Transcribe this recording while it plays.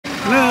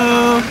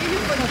Hello.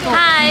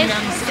 Hi,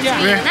 it's me,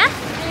 Luna.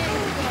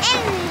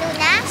 And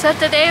Luna. So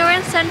today we're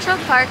in Central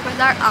Park with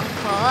our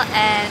uncle,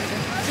 and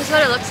this is what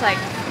it looks like.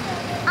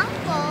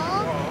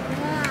 Uncle.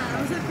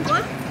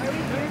 What?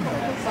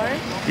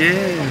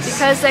 Yes.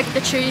 Because like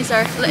the trees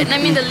are, I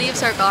mean the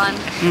leaves are gone.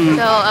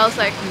 So I was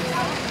like,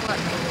 what?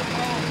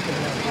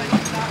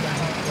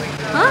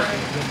 Huh?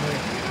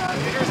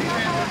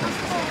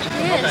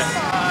 Yes.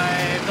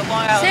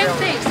 Same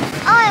thing.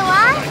 Oh,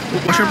 what?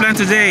 What's your plan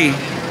today?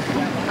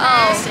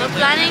 Oh, we're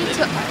planning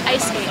to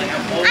ice skate.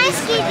 Ice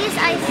skate is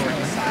ice.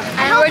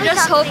 And we're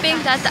just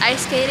hoping that the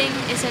ice skating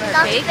isn't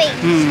Not fake. fake.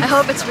 I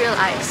hope it's real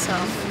ice, so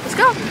let's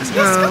go. Let's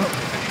go.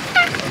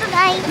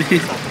 Bye.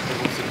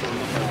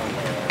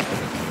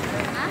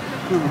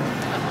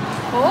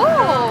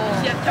 Oh!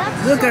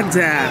 Look at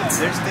that.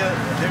 You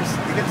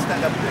can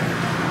stand up there.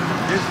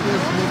 There's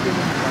smoking.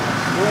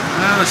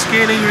 Wow,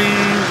 skating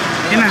ring.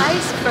 Yan na.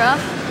 Ice, bro.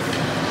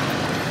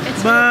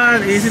 It's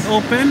But is it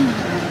open?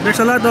 There's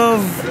a lot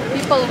of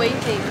people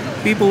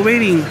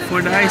waiting.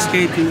 for the ice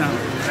skating now.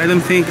 I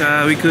don't think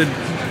we could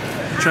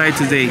try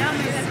today.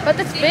 But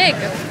it's big.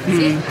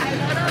 See?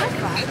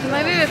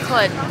 Maybe we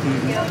could.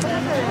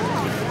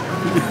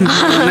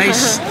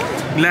 Nice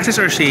glasses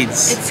or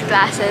shades? It's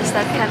glasses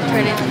that can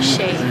turn into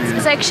shades.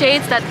 It's like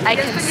shades that I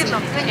can see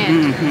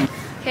in.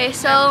 Okay,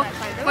 so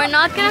we're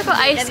not gonna go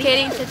ice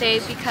skating today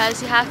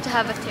because you have to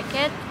have a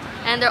ticket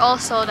and they're all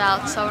sold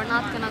out, so we're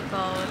not gonna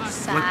go. It's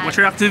sad. What's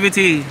your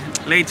activity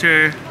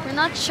later? We're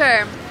not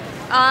sure.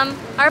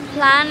 Our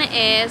plan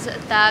is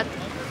that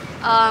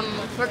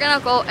we're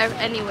gonna go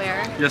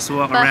anywhere. Just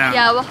walk But around.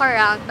 yeah, walk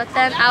around. But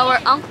then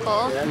our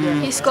uncle,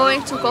 he's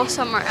going to go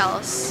somewhere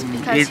else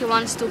because he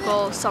wants to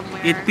go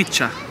somewhere. Eat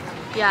pizza.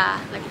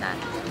 Yeah, like that.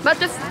 But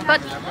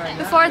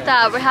before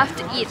that, we have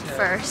to eat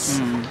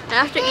first. And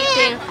after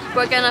eating,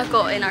 we're gonna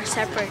go in our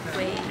separate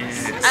ways.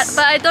 Yes.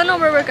 But I don't know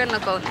where we're gonna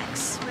go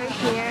next. We're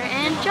here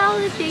in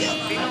Jollibee.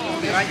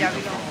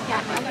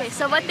 Yeah. Okay.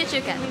 So what did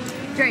you get?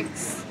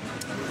 Drinks.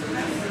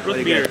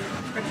 Root beer.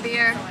 Root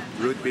beer.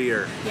 Root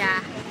beer.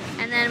 Yeah.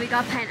 And then we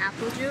got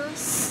pineapple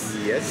juice.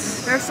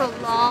 Yes. There's a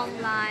long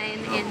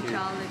line in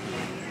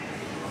Jollibee.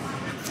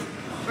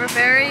 We're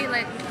very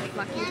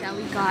lucky that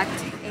we got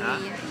a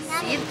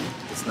seat.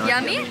 It's not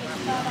Yummy?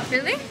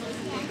 Really?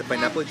 The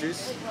pineapple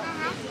juice.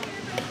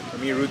 For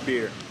me, root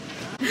beer.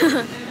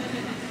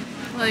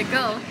 Well,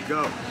 go.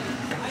 Go.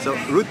 So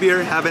root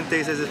beer, haven't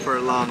tasted it for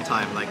a long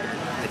time. Like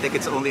I think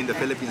it's only in the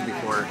Philippines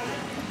before.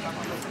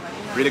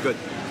 Really good.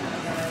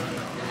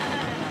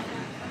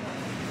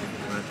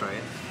 You wanna try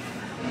it?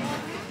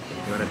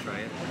 You wanna try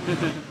it?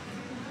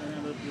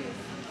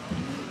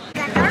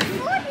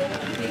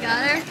 We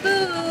got our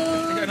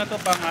food. Ano to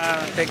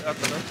pang take out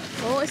to?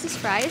 Oh, is this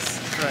fries?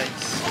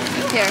 Rice.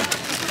 Here.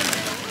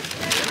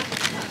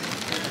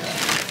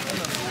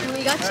 And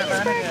we got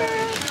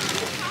cheeseburger.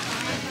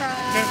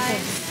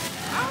 Fries.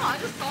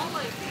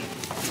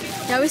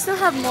 Yeah, we still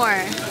have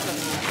more.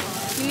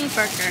 We need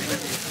burger.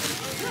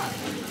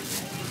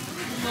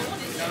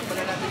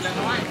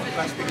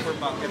 Plastic for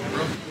bucket,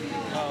 bro.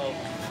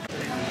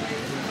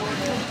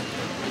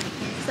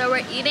 So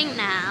we're eating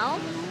now.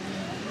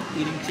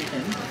 Eating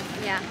chicken.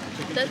 Yeah.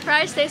 The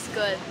fries taste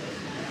good.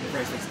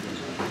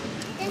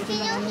 Then can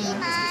you eat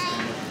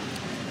mine?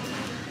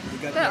 You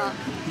got Pero, your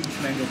peach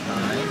mango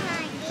pie.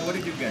 So what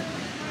did you get?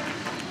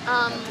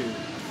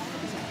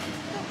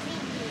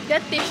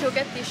 Get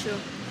tissue.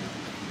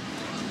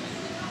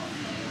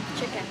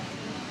 Chicken.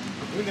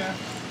 Yuna,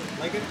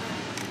 like it?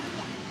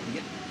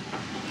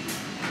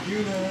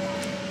 Yuna.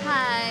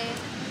 Hi.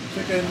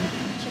 Chicken.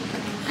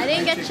 I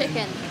didn't get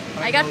chicken.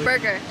 I got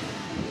burger.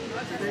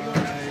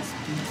 Rice,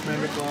 peach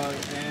mango pie,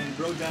 and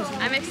bro Johnson.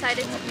 I'm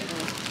excited to eat.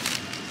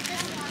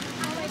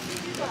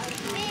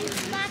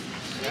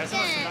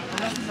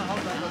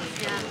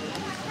 Yeah.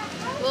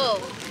 Whoa.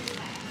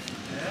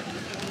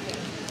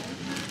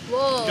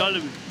 Whoa.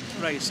 Jollibee.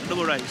 Rice.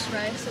 Double rice.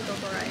 Rice,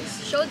 adobo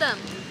rice. Show them.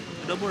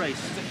 Double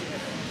rice.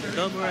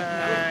 Double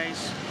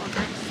rice. Oh,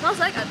 nice. Smells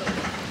like adobo.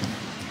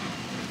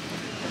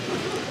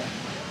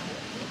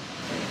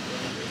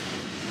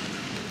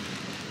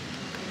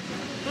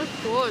 That's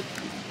good.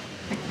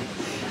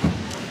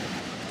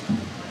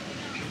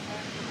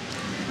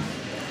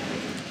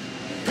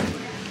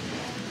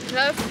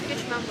 Love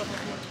peach mango.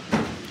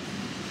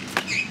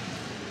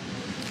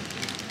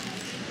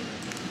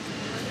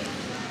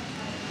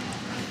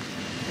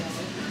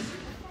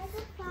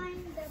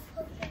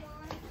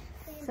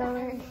 So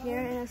we're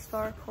here in a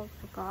store called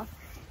Bookoff.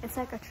 It's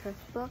like a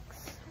thrift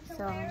books.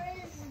 So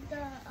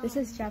this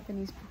is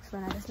Japanese books,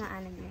 it's not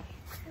anime.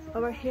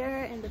 But we're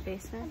here in the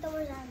basement.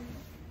 Or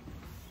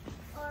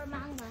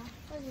manga.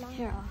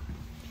 Here.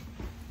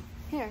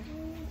 Here.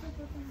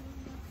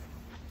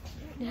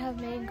 They have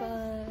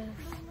mangoes.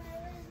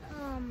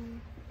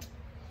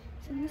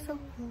 Isn't this so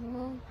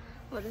cool?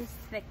 What is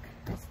thick?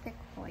 It's thick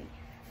boy.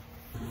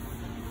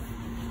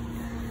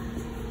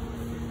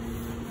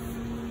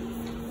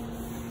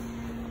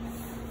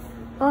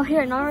 Oh,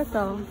 here,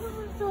 Naruto.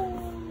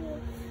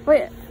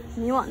 Wait,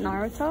 you want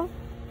Naruto?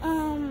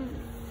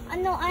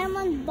 No, I'm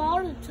on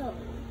Boruto.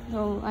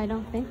 No, I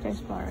don't think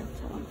there's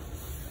Boruto.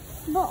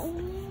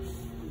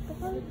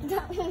 But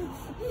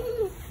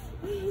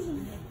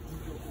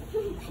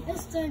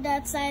let's turn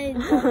that side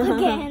up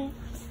again.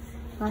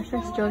 Gosh,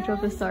 there's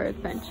JoJo Bizarre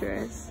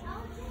Adventures.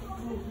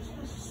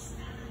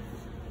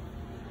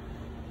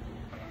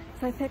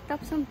 So I picked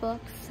up some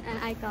books and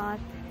I got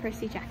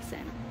Percy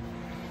Jackson.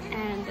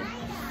 And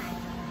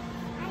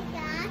I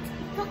got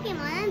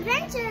Pokemon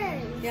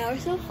Adventures. yeah, we're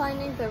still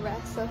finding the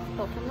rest of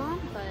Pokemon,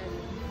 but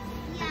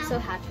I'm so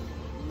happy.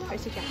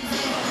 Percy Jackson.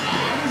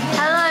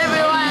 Hello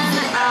everyone.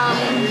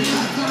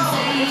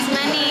 It's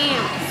many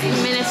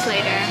minutes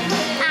later.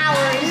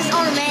 Hours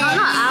or No,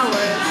 minutes. not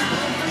hours.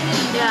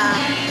 Yeah.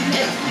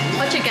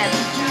 What you get?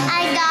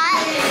 I got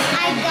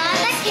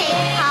the cake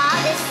pop,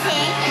 this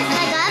pink, and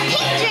I got a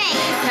pink drink.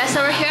 Okay,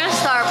 so we're here in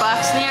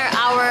Starbucks near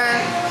our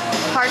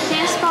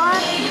parking spot,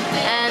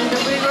 and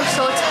we were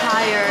so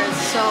tired,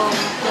 so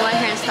we went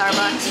here in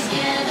Starbucks.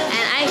 And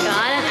I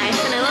got an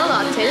iced vanilla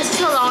latte. This is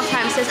a long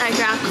time since I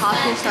drank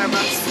coffee in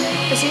Starbucks,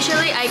 because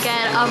usually I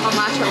get a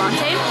matcha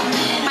latte.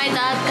 My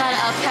dad got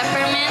a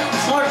peppermint,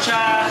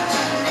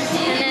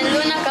 and then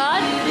Luna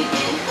got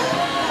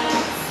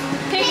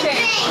pink drink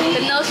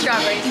with no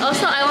strawberries.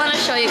 Also, I want to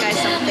show you guys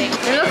something.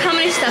 And look how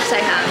many steps I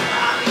have.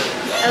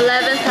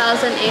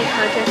 11,851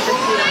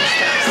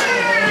 steps.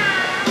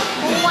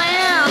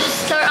 Wow!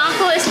 So our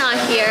uncle is not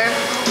here.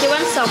 He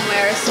went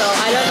somewhere, so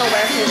I don't know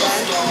where he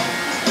went.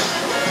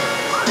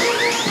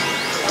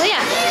 So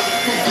yeah.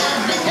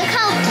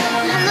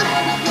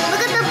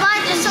 Look at the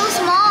bike, it's so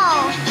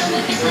small.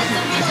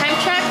 Time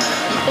check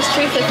is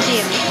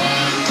 3:15.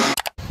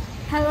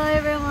 Hello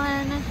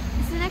everyone.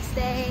 It's the next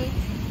day.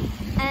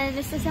 And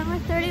it's December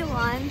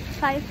 31,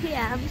 5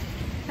 p.m.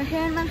 We're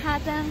here in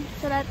Manhattan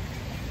so that,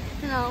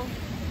 you know,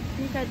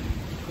 we could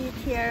eat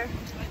here.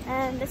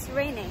 And it's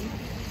raining.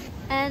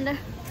 And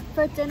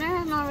for dinner,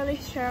 I'm not really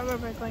sure where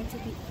we're going to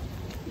be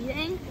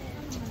eating.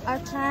 Our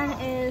plan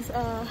is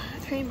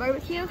Korean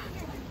barbecue,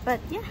 but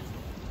yeah.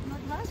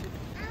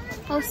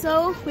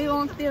 Also, we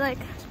won't be like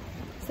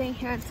staying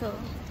here until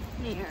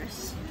New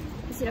Year's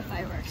to see the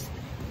fireworks.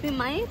 We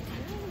might,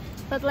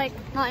 but like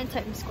not in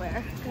Times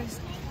Square because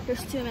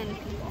there's too many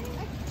people.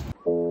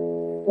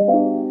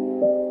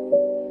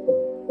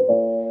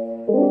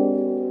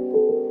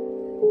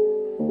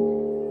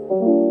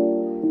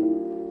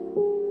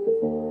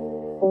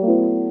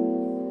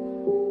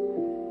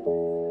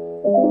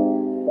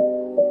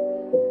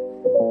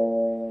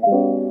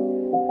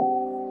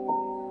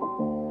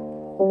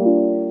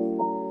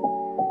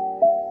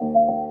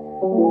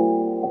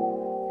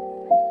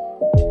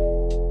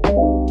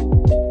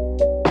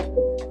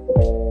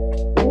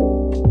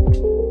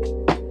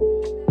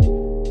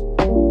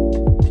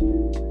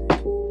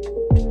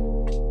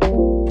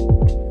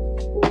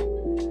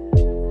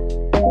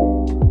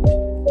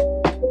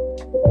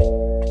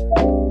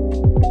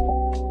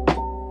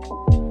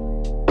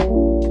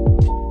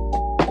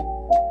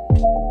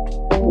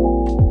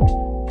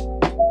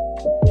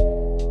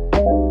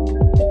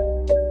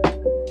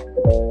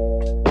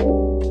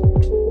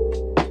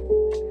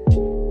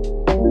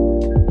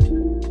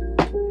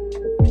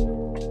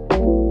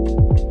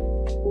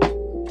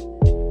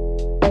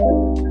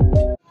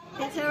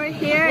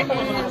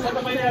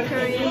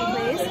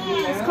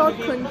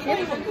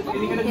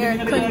 Here,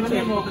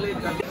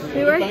 Kunjip.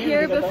 We were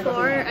here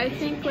before, I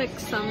think like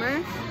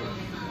summer,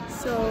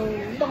 so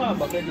it's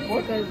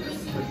a good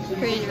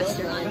Korean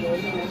restaurant.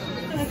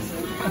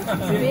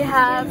 We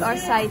have our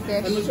side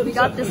dish. We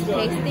got this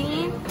cake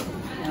thingy,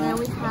 and then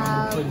we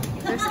have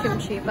there's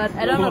kimchi, but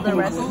I don't know the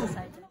rest of the side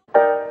dish.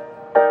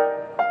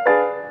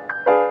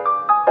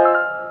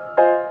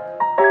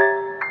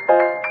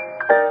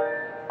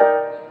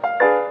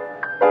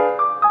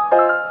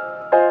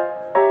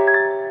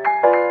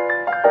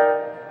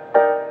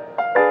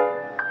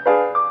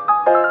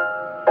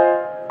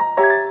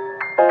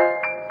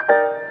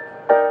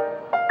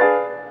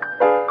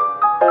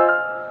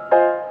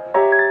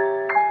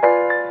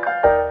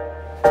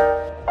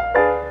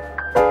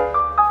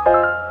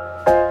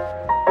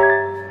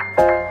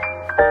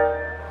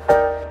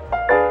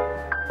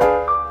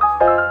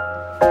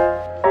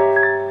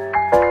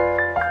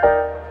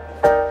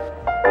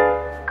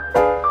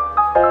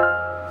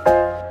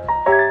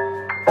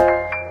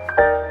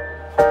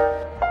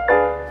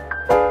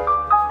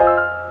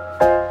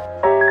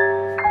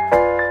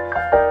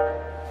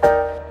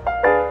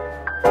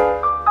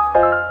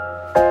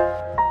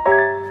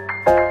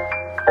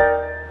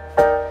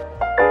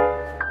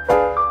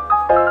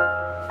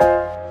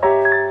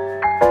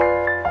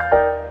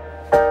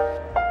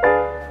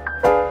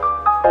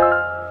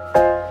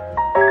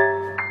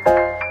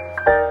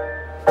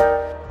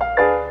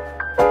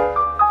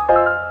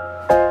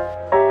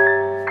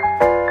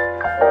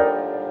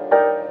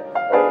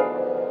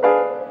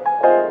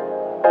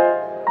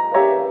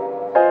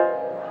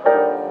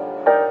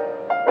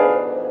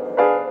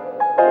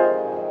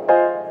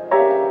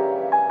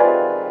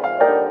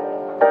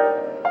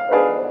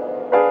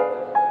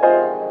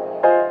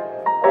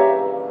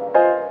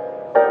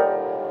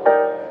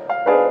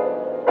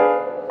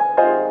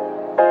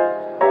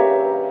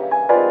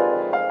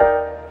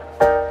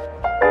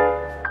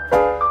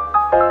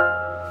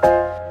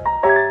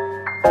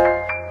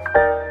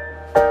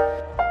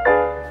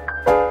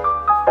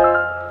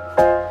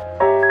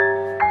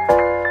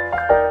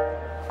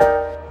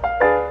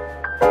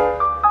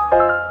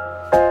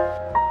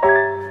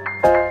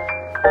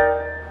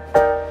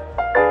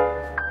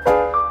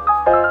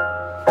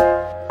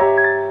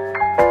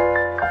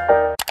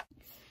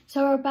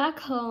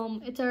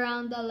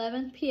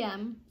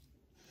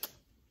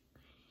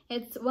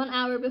 It's 1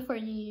 hour before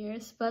New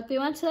Year's, but we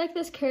went to like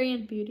this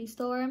Korean beauty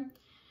store,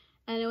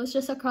 and it was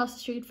just across the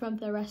street from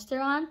the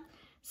restaurant.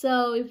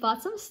 So we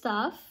bought some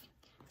stuff.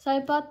 So I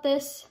bought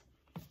this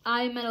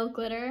eye metal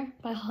glitter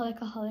by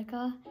Holika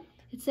Holika.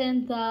 It's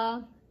in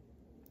the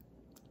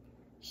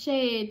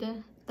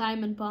shade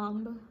Diamond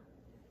Bomb.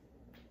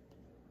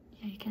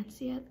 Yeah, you can't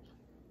see it.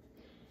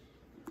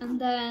 And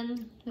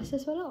then this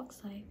is what it looks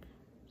like.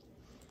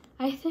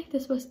 I think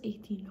this was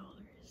 $18.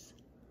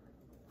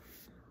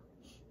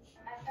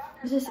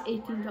 This is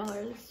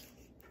 $18.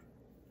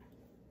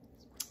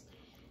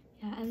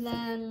 Yeah, and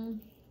then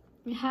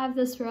we have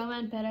this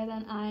Roman Better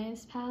Than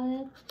Eyes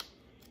palette.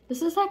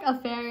 This is like a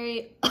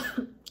very,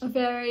 a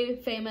very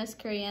famous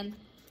Korean,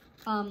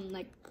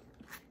 like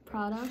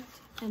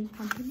product and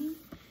company.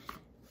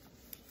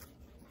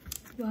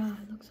 Wow,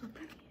 it looks so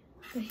pretty.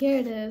 But here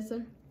it is.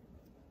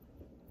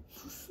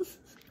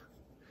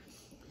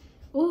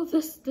 Oh,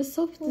 this is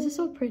so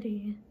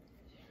pretty.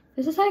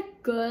 This is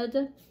like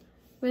good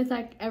with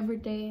like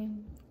everyday,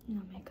 you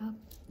know, makeup.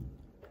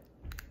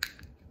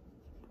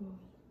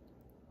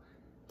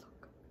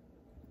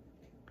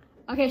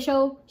 Okay,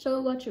 show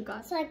what you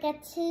got. So I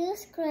got 2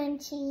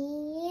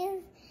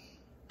 scrunchies,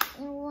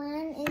 and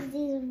one is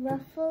these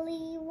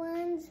ruffly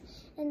ones,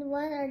 and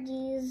one are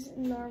these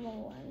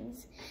normal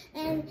ones.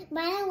 And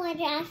by the way,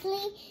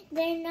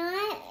 they're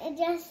not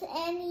just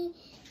any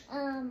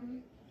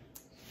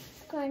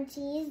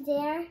scrunchies,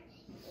 they're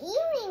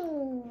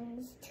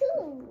earrings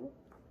too.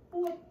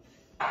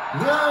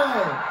 9, 8,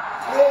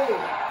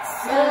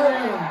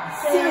 7,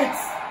 6,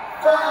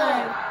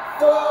 5,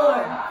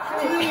 4,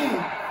 3,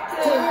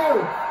 2,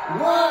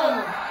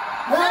 1.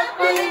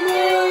 Happy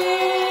New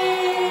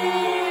Year!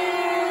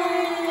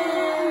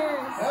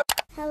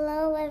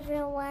 Hello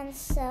everyone,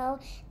 so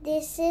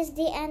this is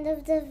the end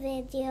of the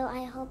video.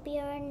 I hope you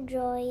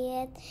enjoy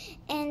it.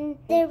 And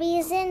the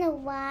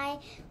reason why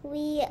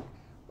we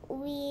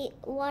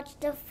watched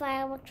the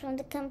fireworks from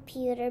the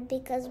computer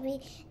because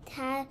we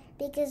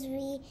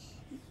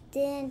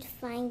didn't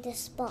find the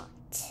spot.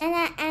 And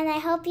I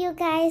hope you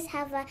guys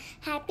have a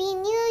happy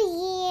new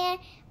year.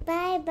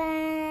 Bye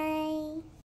bye.